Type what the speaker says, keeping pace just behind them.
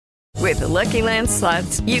With the Lucky Land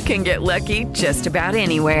Slots, you can get lucky just about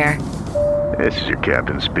anywhere. This is your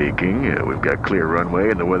captain speaking. We've got clear runway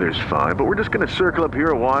and the weather's fine, but we're just going to circle up here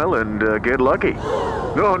a while and get lucky.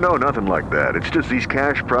 No, nothing like that. It's just these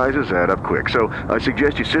cash prizes add up quick. So I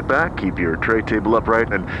suggest you sit back, keep your tray table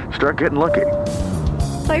upright, and start getting lucky.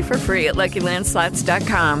 Play for free at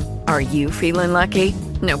LuckyLandSlots.com. Are you feeling lucky?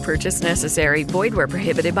 No purchase necessary. Void where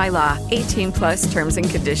prohibited by law. 18+ terms and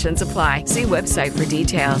conditions apply. See website for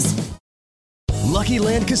details. Lucky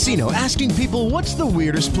Land Casino, asking people, what's the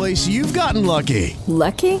weirdest place you've gotten lucky?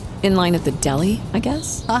 Lucky? In line at the deli, I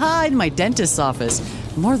guess? Aha, in my dentist's office.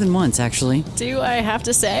 More than once, actually. Do I have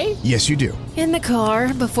to say? Yes, you do. In the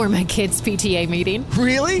car before my kids' PTA meeting.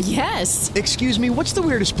 Really? Yes. Excuse me, what's the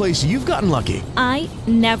weirdest place you've gotten lucky? I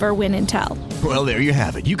never win and tell. Well, there you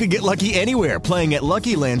have it. You can get lucky anywhere, playing at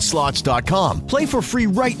LuckyLandSlots.com. Play for free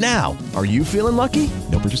right now. Are you feeling lucky?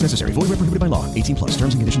 No purchase necessary. Void where prohibited by law. 18+.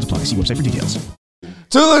 Terms and conditions apply. See website for details.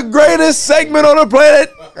 To the greatest segment on the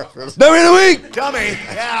planet, Dummy of the Week. Dummy,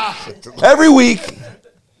 yeah. Every week,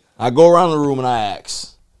 I go around the room and I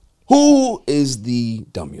ask, who is the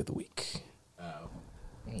Dummy of the Week?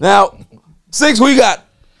 Now, Six, who you got?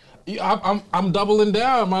 I'm doubling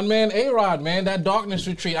down, my man A-Rod, man. That darkness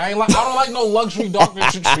retreat. I don't like no luxury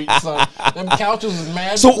darkness retreat. So them couches is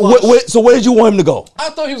mad. So where did you want him to go? I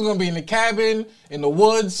thought he was gonna be in the cabin, in the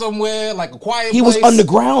woods somewhere, like a quiet place. He was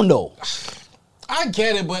underground though. I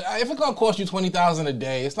get it, but if it's gonna cost you $20,000 a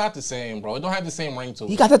day, it's not the same, bro. It don't have the same ring to it.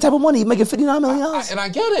 He got that type of money. He making $59 million. And I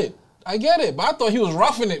get it. But I thought he was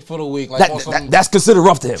roughing it for the week. Like that's considered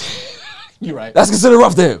rough to him. You're right. That's considered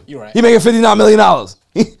rough to him. You're right. He making $59 million.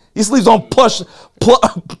 He sleeps on plush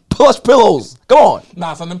pillows. Come on.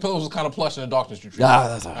 Nah, some of them pillows was kind of plush in the darkness retreat. Nah,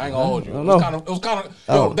 that's I ain't gonna hold you. It was kind of.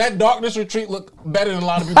 Oh. That darkness retreat looked better than a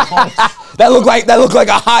lot of people's homes. That looked like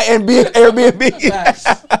a high-end Airbnb.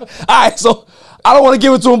 All right, so I don't want to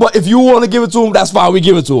give it to him, but if you want to give it to him, that's fine. We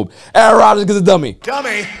give it to him. Aaron Rodgers gets a dummy.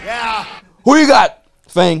 Dummy, yeah. Who you got,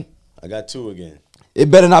 Fang? I got two again. It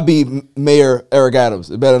better not be Mayor Eric Adams.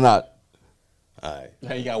 It better not. All right.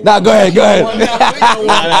 Nah, go ahead.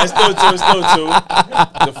 Nah, it's still two.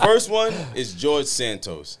 The first one is George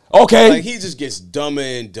Santos. Okay. Like, he just gets dumber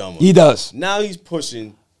and dumber. He does. Now he's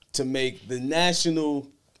pushing to make the national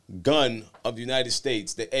gun of the United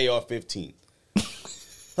States the AR-15.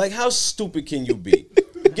 Like, how stupid can you be?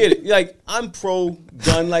 Get it? Like, I'm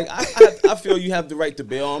pro-gun. Like, I feel you have the right to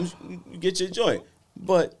bear arms. You get your joint.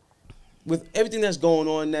 But with everything that's going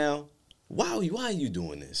on now, why are you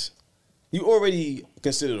doing this? You already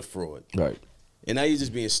considered a fraud. Right. And now you're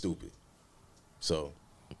just being stupid. So.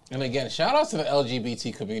 And again, shout out to the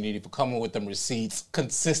LGBT community for coming with them receipts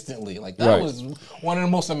consistently. Like, that was one of the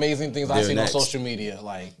most amazing things I've seen on social media.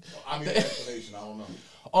 Like, I need an explanation. I don't know.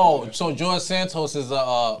 Oh, so George Santos is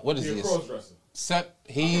what is he? A cross-dresser.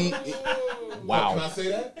 Wow. Can I say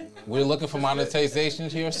that? We're looking for monetization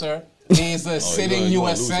here, sir. He's a sitting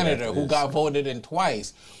U.S. senator who got voted in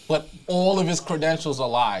twice, but all of his credentials are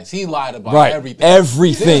lies. He lied about everything.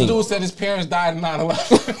 Everything. This dude said his parents died in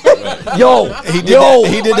 9/11.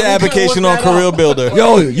 He did the application on Career Builder.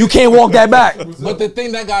 Yo, you can't walk that back. But the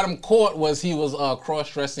thing that got him caught was he was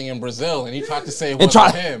cross-dressing in Brazil, and he tried to say it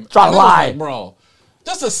wasn't him. Try to lie. Like, bro.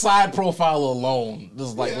 Just a side profile alone,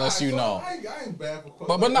 just like lets you know. I ain't bad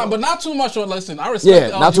for but not too much on. Listen, I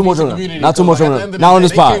respect the not too much on community. Not too much on. Not on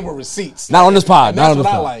this pod. They came with receipts. Not on this pod. Not on this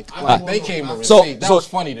pod. Like they came with receipts. That was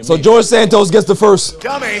funny to me. So George Santos gets the first.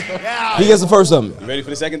 Dummy. Yeah. He gets the first dummy. You ready for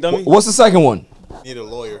the second dummy? What's the second one? Need a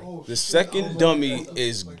lawyer. The second dummy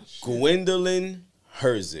is Gwendolyn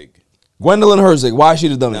Herzig. Gwendolyn Herzig. Why is she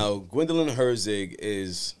the dummy? Now, Gwendolyn Herzig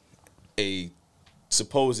is a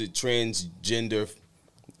supposed transgender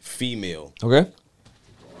female. Okay.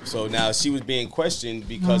 So now she was being questioned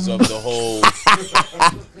because of the whole,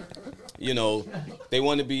 they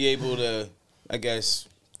want to be able to, I guess,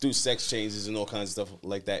 do sex changes and all kinds of stuff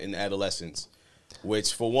like that in adolescence.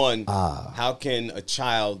 Which, for one, how can a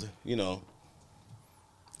child,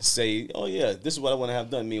 say, oh, yeah, this is what I want to have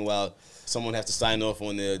done. Meanwhile, someone has to sign off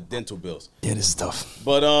on their dental bills. Yeah, this is tough.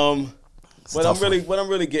 But what I'm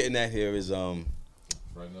really getting at here is I'm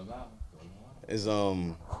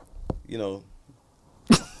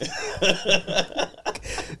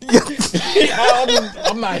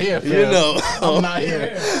not here, fam. I'm not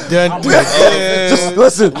here. Just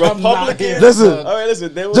listen. Listen. All right,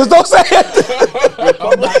 listen. Just don't say it.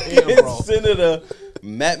 Republican Senator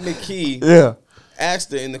Matt McKee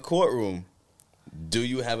asked her in the courtroom, do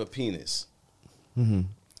you have a penis? Mm-hmm.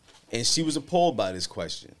 And she was appalled by this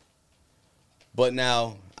question. But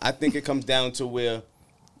now, I think it comes down to where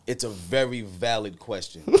it's a very valid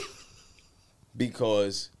question.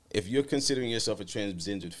 Because if you're considering yourself a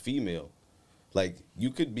transgendered female, like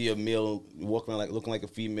you could be a male, walking around like looking like a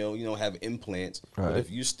female, have implants, but if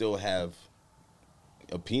you still have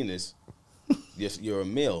a penis, you're a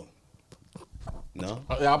male. No,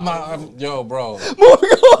 I'm not. Yo, bro.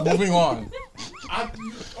 Moving on.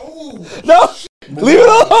 No. Leave it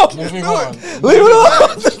alone. Moving on. Leave it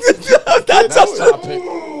alone. That's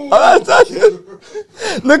I'm not touching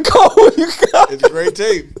it. Nicole, you got it's great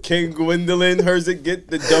tape. King Gwendolyn, Herzig, get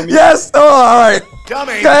the dummy. Yes. Oh, all right.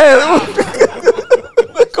 Dummy. Go ahead.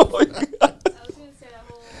 Nicole, you got I was gonna say that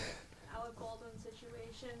whole Alec Baldwin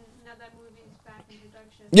situation. Now that movie's back in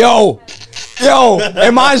production. Yo,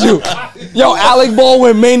 and mind you, Alec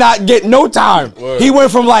Baldwin may not get no time. Word. He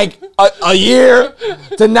went from like a year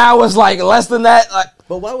to now it's like less than that. Like,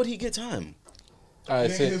 but why would he get time?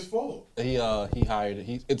 It ain't his fault. He hired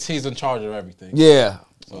it. He's in charge of everything. Yeah.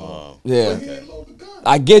 Yeah.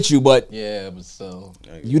 I get you, but but still,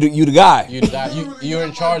 you the guy. You're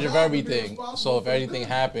in charge of everything. So if anything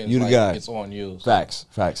happens, you the guy. It's on you. So.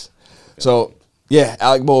 Facts. So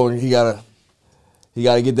Alec Baldwin, he gotta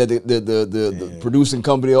get that the producing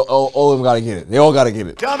company. All of them gotta get it. They all gotta get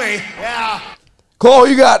it. Dummy. Yeah. Cole,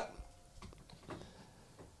 you got.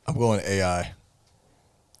 I'm going AI.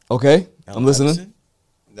 Okay, I'm listening.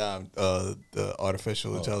 Nah, the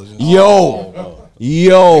artificial intelligence. Yo.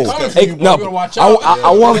 Hey, no,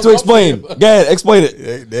 I want him to explain. Go ahead, explain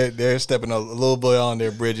it. They're stepping a little bit on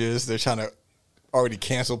their bridges. They're trying to already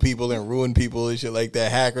cancel people and ruin people and shit like that.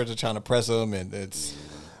 Hackers are trying to press them, and it's.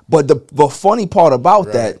 But the funny part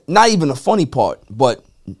about that, not even the funny part, but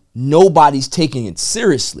nobody's taking it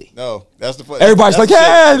seriously. No, that's the funny. Everybody's like,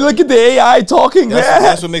 hey, look at the AI talking.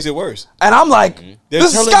 That's what makes it worse. And I'm like,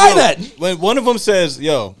 this is Skynet. When one of them says,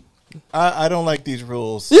 yo, I don't like these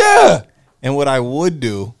rules. Yeah. And what I would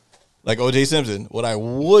do, like O.J. Simpson, what I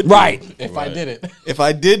would do. If I did it. If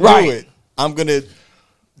I did do it, I'm going to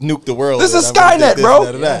nuke the world. This is Skynet, bro.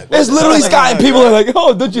 It's literally Skynet. People are like,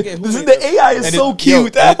 oh, don't you? The AI is so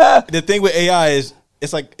cute. The thing with AI is,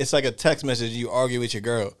 it's like a text message. You argue with your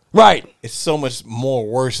girl, right? It's so much more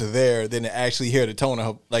worse there than to actually hear the tone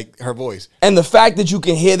of her voice. And the fact that you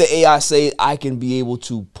can hear the AI say, "I can be able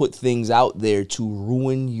to put things out there to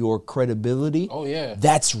ruin your credibility." Oh yeah,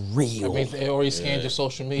 that's real. I mean, they already scanned your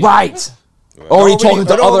social media, right? Already talking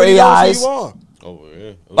to other AIs. Oh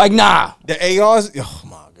yeah, like nah. The ARs. Oh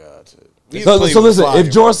my god. So listen, if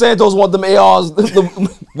George Santos want them ARs,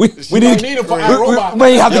 we need them for our robots. We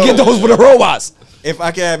may have to get those for the robots. If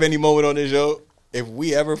I can have any moment on this show, if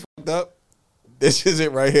we ever fucked up, this is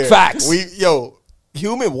it right here. Facts.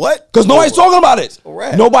 Human what? Because nobody's talking about it.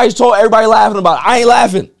 Nobody's talking. Everybody laughing about it. I ain't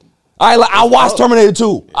laughing. I watched Terminator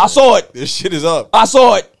 2. I saw it. This shit is up. I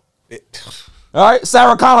saw it. All right.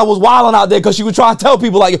 Sarah Connor was wilding out there because she was trying to tell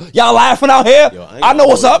people like, y'all laughing out here? I know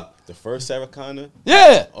what's up. The first Sarah Connor?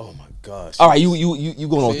 Yeah. Oh my gosh. All right, you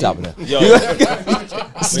going on top of that. Yo,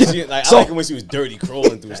 I like it when she was dirty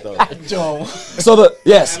crawling through stuff. So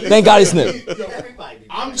thank God he snipped. Real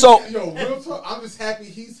talk, I'm just happy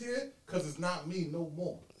he's here because it's not me no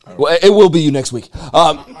more. Well, it will be you next week.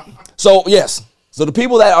 So the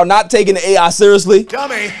people that are not taking the AI seriously,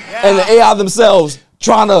 and the AI themselves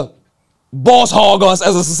trying to boss hog us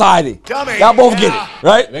as a society. Y'all both get it,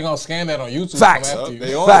 right? They're gonna scan that on YouTube. Facts.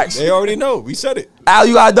 Facts. They already know. We said it. Al,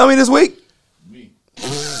 you got a dummy this week? Me.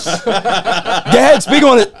 Go ahead, speak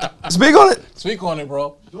on it. Speak on it. Speak on it,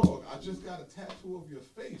 bro. Dog, I just got a tattoo of your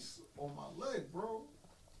face on my leg, bro.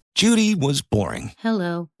 Judy was boring.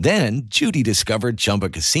 Hello. Then Judy discovered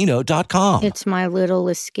ChumbaCasino.com. It's my little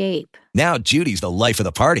escape. Now Judy's the life of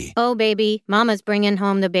the party. Oh, baby, mama's bringing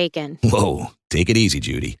home the bacon. Whoa, take it easy,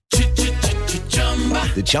 Judy.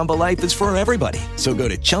 The Chumba life is for everybody. So go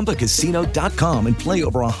to ChumbaCasino.com and play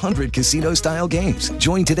over 100 casino-style games.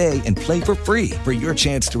 Join today and play for free for your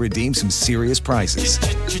chance to redeem some serious prizes.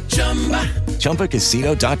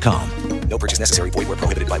 ChumbaCasino.com. No purchase necessary. Void where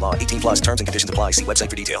prohibited by law. 18+ terms and conditions apply. See website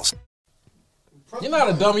for details. You're not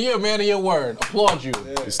a dummy. You're a man of your word. Applaud you.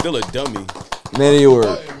 You're still a dummy. Man of your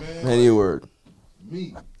word. Man of your word.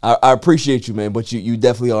 Me. I appreciate you, man, but you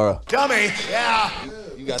definitely are a dummy. Yeah.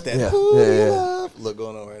 You got that look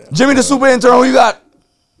going on right now. Jimmy the super intern, who you got?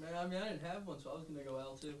 Man, I mean, I didn't have one, so I was going to go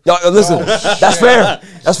L too. Yo, listen, that's fair.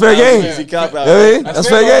 That's fair game. That's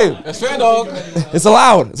fair game. That's fair, dog. It's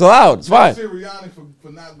allowed. It's allowed. It's fine. Sirianni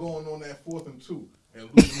for not going on that 4th and 2.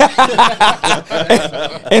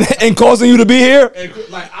 and causing you to be here? And,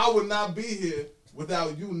 I would not be here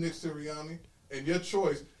without you, Nick Sirianni, and your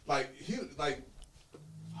choice.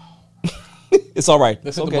 It's all right.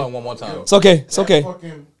 Let's hit the button one more time. It's okay. It's okay.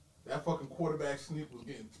 That fucking quarterback sneak was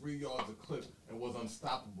getting 3 yards a clip and was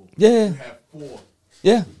unstoppable. Yeah. You have 4.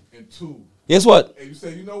 Yeah. and 2. Guess what? And you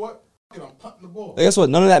say, you know what? I'm punting the ball. Guess what?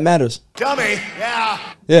 None of that matters. Dummy. Yeah.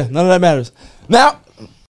 Yeah, none of that matters. Now,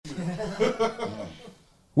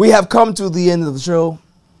 we have come to the end of the show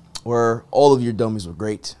where all of your dummies were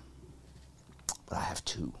great. But I have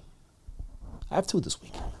 2. I have 2 this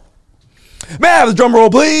week. May I have the drum roll,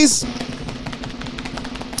 please?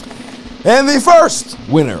 And the first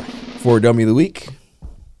winner for Dummy of the Week,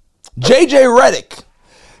 JJ Redick.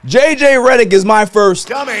 JJ Redick is my first.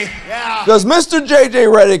 Dummy. Yeah. Because Mr.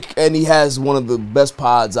 JJ Redick, and he has one of the best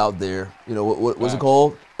pods out there. You know, what's it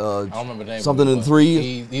called? I don't remember the name. Something in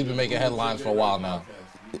 3. He's been making headlines for a while now.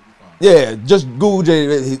 Yeah, just Google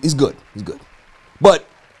JJ. He's good. He's good. But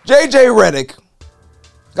JJ Redick,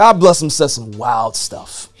 God bless him, says some wild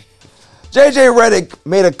stuff. JJ Redick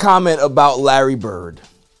made a comment about Larry Bird.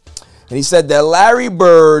 And he said that Larry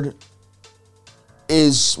Bird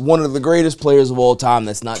is one of the greatest players of all time.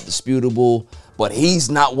 That's not disputable. But he's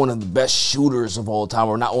not one of the best shooters of all time,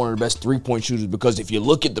 or not one of the best three-point shooters, because if you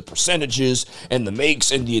look at the percentages and the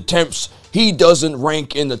makes and the attempts, he doesn't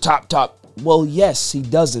rank in the top. Well, yes, he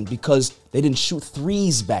doesn't, because they didn't shoot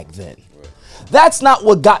threes back then. That's not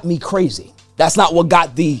what got me crazy. That's not what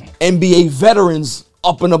got the NBA veterans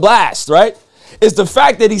up in a blast, right? It's the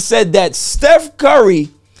fact that he said that Steph Curry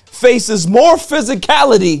faces more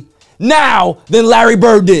physicality now than Larry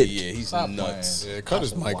Bird did. Yeah, he's nuts. Yeah, cut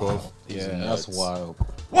his mic off. Yeah, that's wild.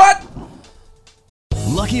 What?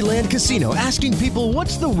 Lucky Land Casino, asking people,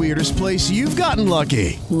 what's the weirdest place you've gotten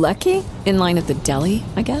lucky? Lucky? In line at the deli,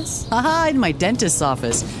 I guess? Aha, in my dentist's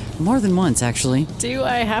office. More than once, actually. Do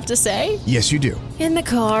I have to say? Yes, you do. In the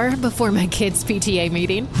car before my kids' PTA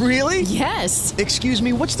meeting. Really? Yes. Excuse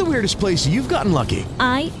me, what's the weirdest place you've gotten lucky?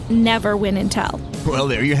 I never win and tell. Well,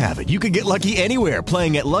 there you have it. You can get lucky anywhere,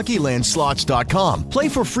 playing at LuckyLandSlots.com. Play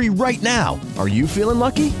for free right now. Are you feeling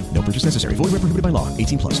lucky? No purchase necessary. Void where prohibited by law.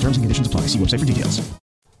 18+. Terms and conditions apply. See website for details.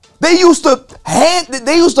 They used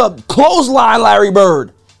to clothesline Larry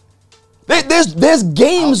Bird. There's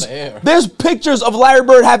games, there's pictures of Larry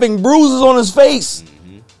Bird having bruises on his face,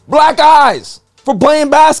 black eyes for playing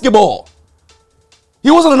basketball.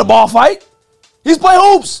 He wasn't in a ball fight. He's playing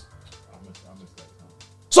hoops.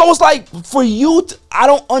 So it's like, for you, I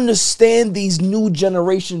don't understand these new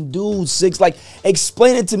generation dudes, Six. Like,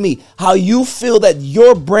 explain it to me, how you feel that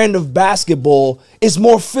your brand of basketball is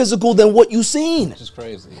more physical than what you've seen. Which is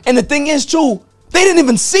crazy. And the thing is, too, they didn't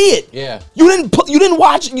even see it. Yeah. You didn't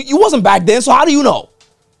watch, you wasn't back then, so how do you know?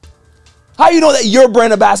 How do you know that your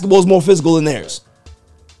brand of basketball is more physical than theirs?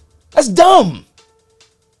 That's dumb.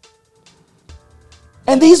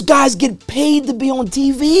 And these guys get paid to be on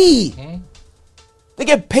TV. Mm-hmm. They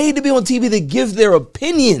get paid to be on TV. They give their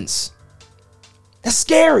opinions. That's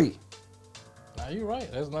scary. Nah, you're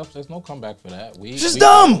right. There's no comeback for that. Just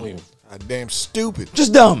dumb. Damn stupid.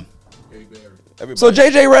 Just dumb. So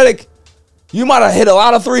JJ Redick, you might have hit a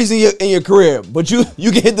lot of threes in your career, but you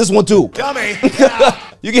can hit this one too. Dummy.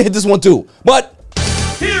 You can hit this one too. But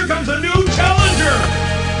here comes a new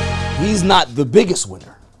challenger. He's not the biggest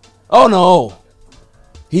winner. Oh no.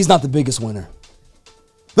 He's not the biggest winner.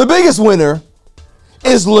 The biggest winner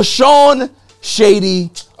is LaShawn Shady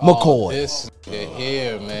McCoy. This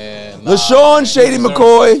here, man. LaShawn Shady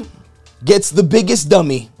McCoy gets the biggest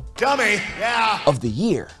dummy yeah, of the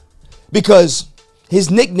year because his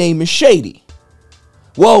nickname is Shady.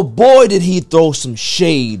 Well, boy, did he throw some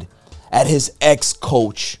shade at his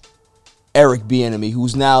ex-coach, Eric Bieniemy,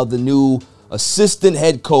 who's now the new assistant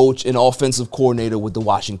head coach and offensive coordinator with the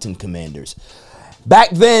Washington Commanders.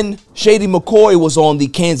 Back then, Shady McCoy was on the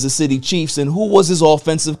Kansas City Chiefs, and who was his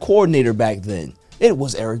offensive coordinator back then? It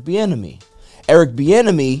was Eric Bieniemy. Eric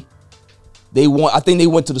Bieniemy, they won. I think they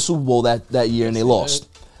went to the Super Bowl that year and they lost.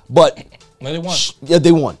 But no, they won. Yeah,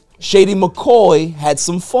 they won. Shady McCoy had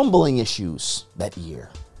some fumbling issues that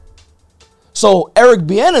year. So Eric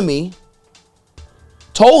Bieniemy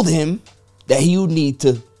told him that he would need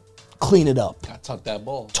to clean it up. Tuck that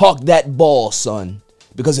ball. Tuck that ball, son.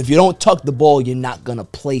 Because if you don't tuck the ball, you're not going to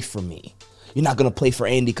play for me. You're not going to play for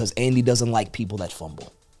Andy because Andy doesn't like people that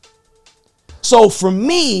fumble. So for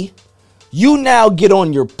me, you now get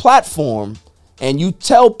on your platform and you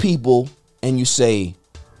tell people and you say,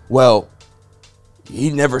 well, he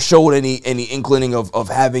never showed any inkling of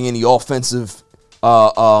having any offensive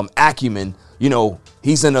acumen. You know,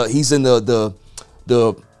 he's in the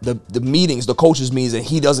meetings, the coaches' meetings, and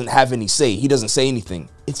he doesn't have any say. He doesn't say anything.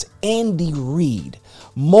 It's Andy Reid.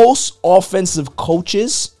 Most offensive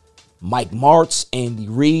coaches, Mike Martz, Andy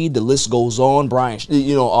Reid, the list goes on,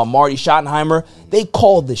 Marty Schottenheimer, they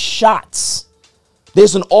call the shots.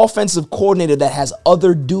 There's an offensive coordinator that has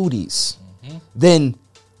other duties than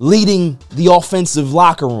leading the offensive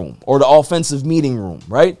locker room or the offensive meeting room,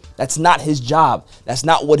 right? That's not his job. That's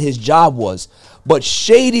not what his job was. But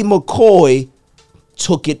Shady McCoy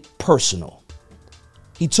took it personal.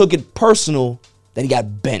 He took it personal that he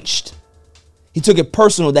got benched. He took it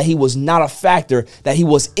personal that he was not a factor, that he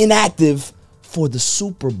was inactive for the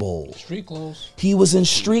Super Bowl. Street clothes. He was in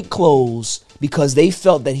street clothes because they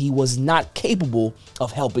felt that he was not capable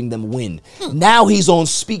of helping them win. Now he's on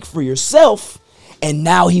Speak for Yourself, and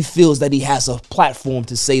now he feels that he has a platform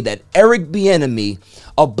to say that Eric Bieniemy,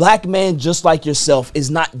 a black man just like yourself,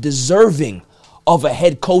 is not deserving of a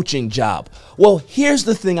head coaching job. Well, here's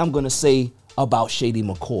the thing I'm going to say about Shady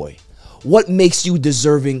McCoy. What makes you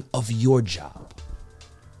deserving of your job?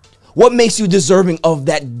 What makes you deserving of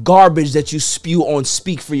that garbage that you spew on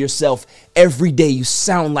Speak for Yourself every day? You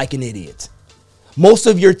sound like an idiot. Most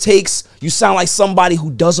of your takes, you sound like somebody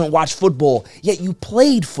who doesn't watch football, yet you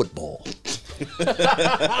played football.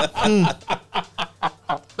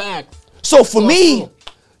 Facts. So for me,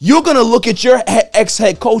 you're going to look at your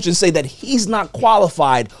ex-head coach and say that he's not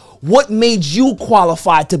qualified. What made you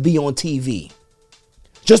qualified to be on TV?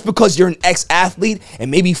 Just because you're an ex-athlete and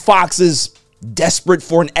maybe Fox is desperate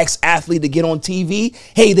for an ex-athlete to get on TV.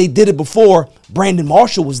 Hey, they did it before. Brandon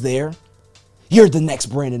Marshall was there. You're the next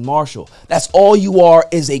Brandon Marshall. That's all you are,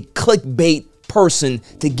 is a clickbait person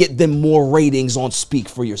to get them more ratings on Speak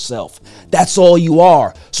for Yourself. That's all you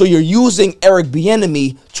are. So you're using Eric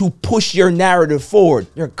Bieniemy to push your narrative forward.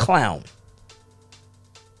 You're a clown.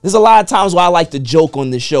 There's a lot of times where I like to joke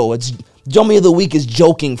on this show. It's Dummy of the Week is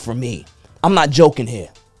joking for me. I'm not joking here.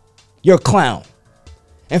 You're a clown.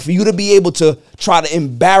 And for you to be able to try to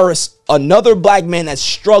embarrass another black man that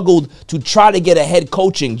struggled to try to get a head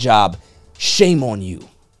coaching job, shame on you.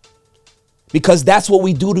 Because that's what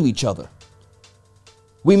we do to each other.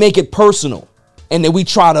 We make it personal. And then we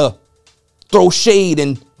try to throw shade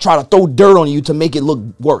and try to throw dirt on you to make it look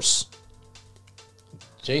worse.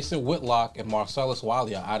 Jason Whitlock and Marcellus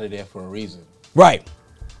Wiley are out of there for a reason. Right.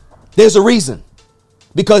 There's a reason.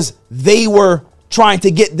 Because they were trying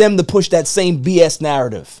to get them to push that same BS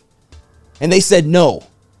narrative. And they said no.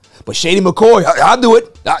 But Shady McCoy, I'll do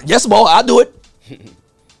it. Yes, ball, I'll do it.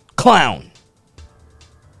 Clown.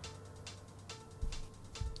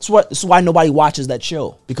 That's why nobody watches that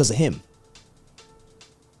show, because of him.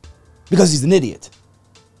 Because he's an idiot.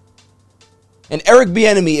 And Eric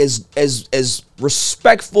Bieniemy is as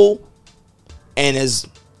respectful and as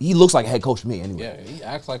he looks like a head coach to me anyway. Yeah, he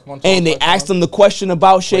acts like one. And they asked him the question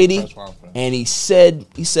about Shady, and he said,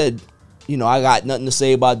 you know, I got nothing to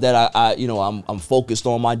say about that. I'm focused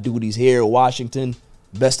on my duties here in Washington.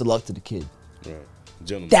 Best of luck to the kid. Right.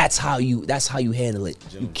 Gentlemen. That's how you handle it.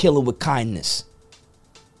 Gentlemen. You kill it with kindness.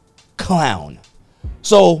 Clown.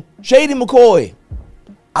 So Shady McCoy,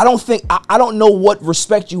 I don't know what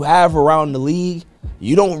respect you have around the league.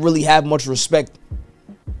 You don't really have much respect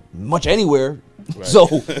much anywhere. Right. So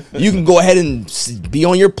you can go ahead and be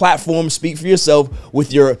on your platform, speak for yourself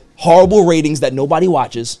with your horrible ratings that nobody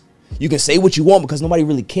watches. You can say what you want because nobody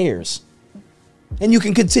really cares. And you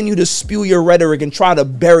can continue to spew your rhetoric and try to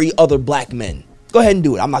bury other black men. Go ahead and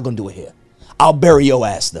do it. I'm not going to do it here. I'll bury your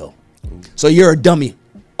ass, though. So you're a dummy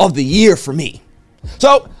of the year for me.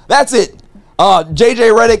 So that's it.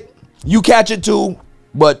 JJ Redick, you catch it too,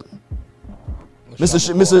 but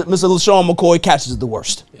Mr. LaShawn McCoy catches it the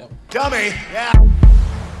worst. Yep. Dummy. Yeah.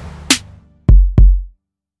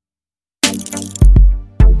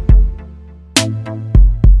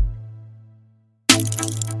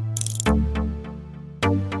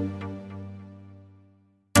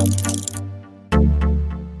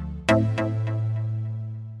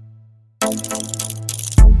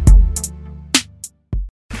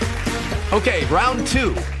 Okay, round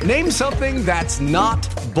two. Name something that's not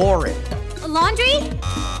boring. A laundry?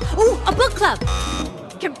 Ooh, a book club.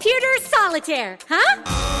 Computer solitaire, huh?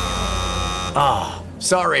 Ah, oh,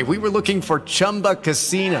 sorry, we were looking for Chumba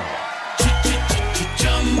Casino.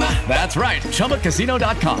 That's right,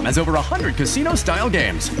 ChumbaCasino.com has over 100 casino-style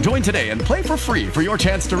games. Join today and play for free for your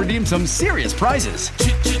chance to redeem some serious prizes.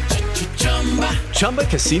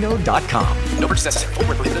 ChumbaCasino.com. No purchase necessary. Void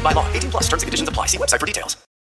where prohibited by law. 18+ terms and conditions apply. See website for details.